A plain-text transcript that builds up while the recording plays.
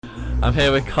I'm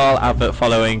here with Carl Abbott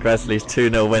following Gresley's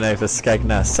 2-0 win over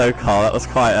Skegness. So Carl, that was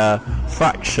quite a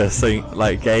fractious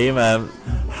game.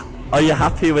 Are you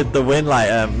happy with the win?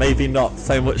 Maybe not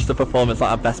so much the performance, like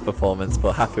our best performance,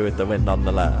 but happy with the win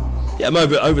nonetheless. Yeah, I'm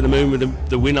over the moon with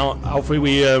the win, Alfie.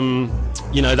 We,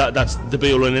 that's the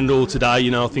be all and end all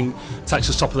today. I think it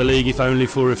takes us top of the league if only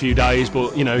for a few days,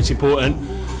 but it's important.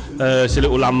 It's a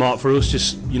little landmark for us.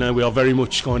 Just we are very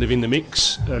much kind of in the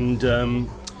mix, and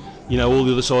all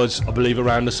the other sides I believe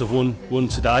around us have won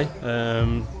today.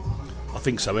 I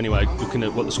think so anyway, looking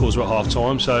at what the scores were at half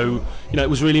time. So it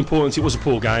was really important. It was a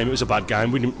poor game, it was a bad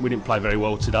game. We didn't play very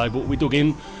well today, but we dug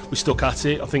in, we stuck at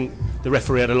it. I think the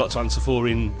referee had a lot to answer for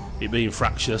in it being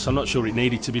fractious. I'm not sure it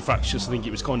needed to be fractious. I think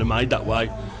it was kind of made that way.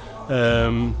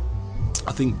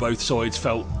 I think both sides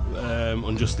felt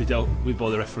unjustly dealt with by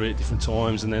the referee at different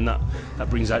times, and then that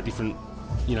brings out different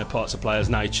parts of players'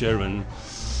 nature, and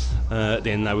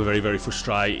then they were very, very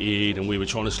frustrated, and we were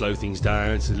trying to slow things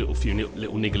down. It's a few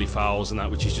little niggly fouls and that,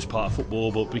 which is just part of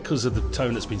football, but because of the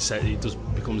tone that's been set, it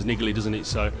becomes niggly, doesn't it?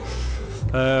 So,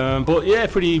 but yeah,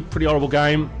 pretty horrible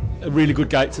game. A really good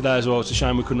gate today as well. It's a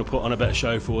shame we couldn't have put on a better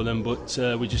show for them, but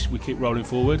we keep rolling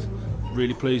forward.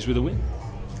 Really pleased with the win.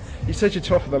 You said you're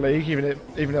top of the league,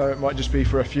 even though it might just be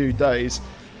for a few days.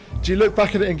 Do you look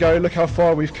back at it and go, look how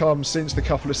far we've come since the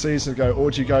couple of seasons ago,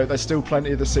 or do you go, there's still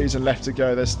plenty of the season left to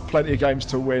go, there's plenty of games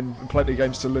to win and plenty of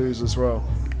games to lose as well?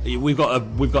 We've got a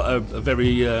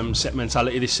very set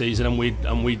mentality this season, and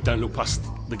we don't look past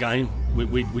the game.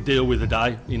 We deal with the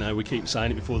day. We keep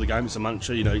saying it before the game. It's a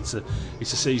mantra. It's a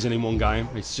season in one game.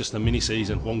 It's just a mini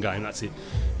season, one game. That's it.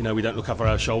 We don't look over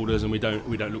our shoulders, and we don't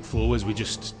look forwards. We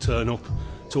just turn up,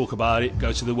 talk about it,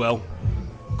 go to the well,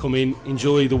 come in,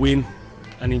 enjoy the win,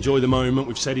 and enjoy the moment.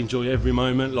 We've said enjoy every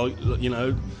moment,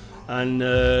 and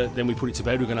then we put it to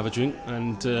bed. We're going to have a drink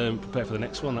and prepare for the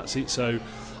next one. That's it. So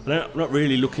I'm not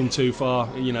really looking too far.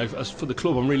 As for the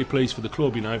club, I'm really pleased for the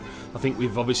club. I think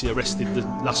we've obviously arrested the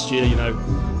last year.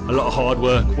 A lot of hard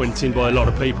work went in by a lot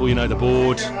of people. The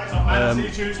board,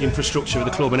 infrastructure of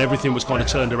the club, and everything was kind of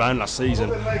turned around last season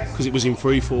because it was in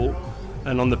free fall.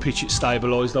 And on the pitch it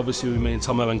stabilised, obviously with me and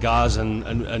Tomo and Gaz, and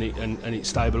it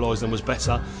stabilised and was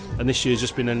better. And this year's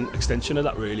just been an extension of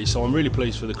that, really. So I'm really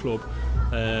pleased for the club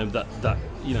that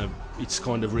it's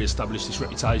kind of re-established its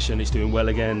reputation. It's doing well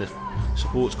again. The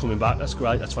support's coming back. That's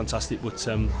great. That's fantastic. But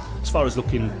as far as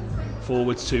looking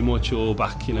forwards too much or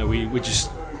back, we just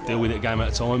deal with it a game at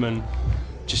a time and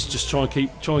just try and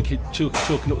keep chalking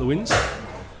up the wins.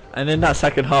 And in that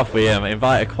second half, we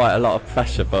invited quite a lot of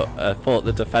pressure, but I thought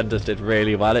the defenders did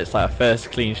really well. It's like our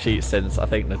first clean sheet since I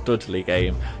think the Dudley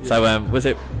game. Yeah.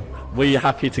 So were you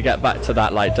happy to get back to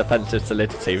that defensive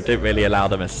solidity? We didn't really allow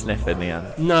them a sniff in the end.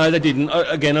 No, they didn't.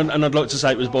 Again, and I'd like to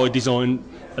say it was by design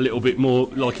a little bit more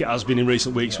like it has been in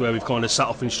recent weeks, where we've kind of sat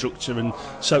off in structure and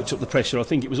soaked up the pressure. I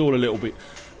think it was all a little bit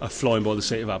flying by the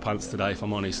seat of our pants today, if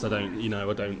I'm honest. I don't.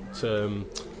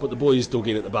 But the boys dug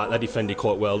in at the back. They defended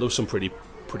quite well. There was some pretty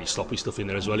sloppy stuff in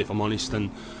there as well, if I'm honest, and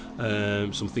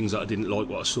some things that I didn't like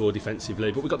what I saw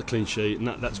defensively, but we got the clean sheet, and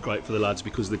that's great for the lads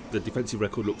because the defensive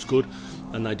record looks good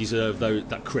and they deserve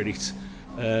that credit,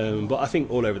 but I think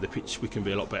all over the pitch we can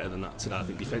be a lot better than that today. I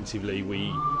think defensively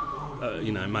we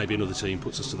maybe another team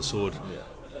puts us to the sword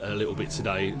a little bit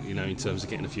today, in terms of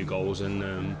getting a few goals,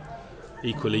 and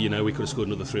equally, we could have scored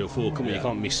another 3 or 4. You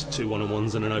can't miss 2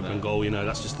 1-on-1s and an open goal.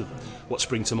 That's just what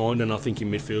springs to mind. And I think in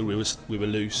midfield we were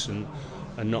loose and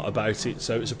not about it.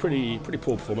 So it's a pretty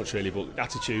poor performance, really. But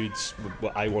attitudes were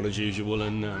A1 as usual,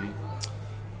 and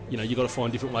you've got to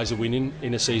find different ways of winning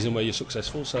in a season where you're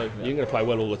successful. So you're going to play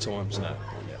well all the time. So.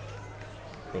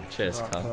 Cool. Cheers, Carl.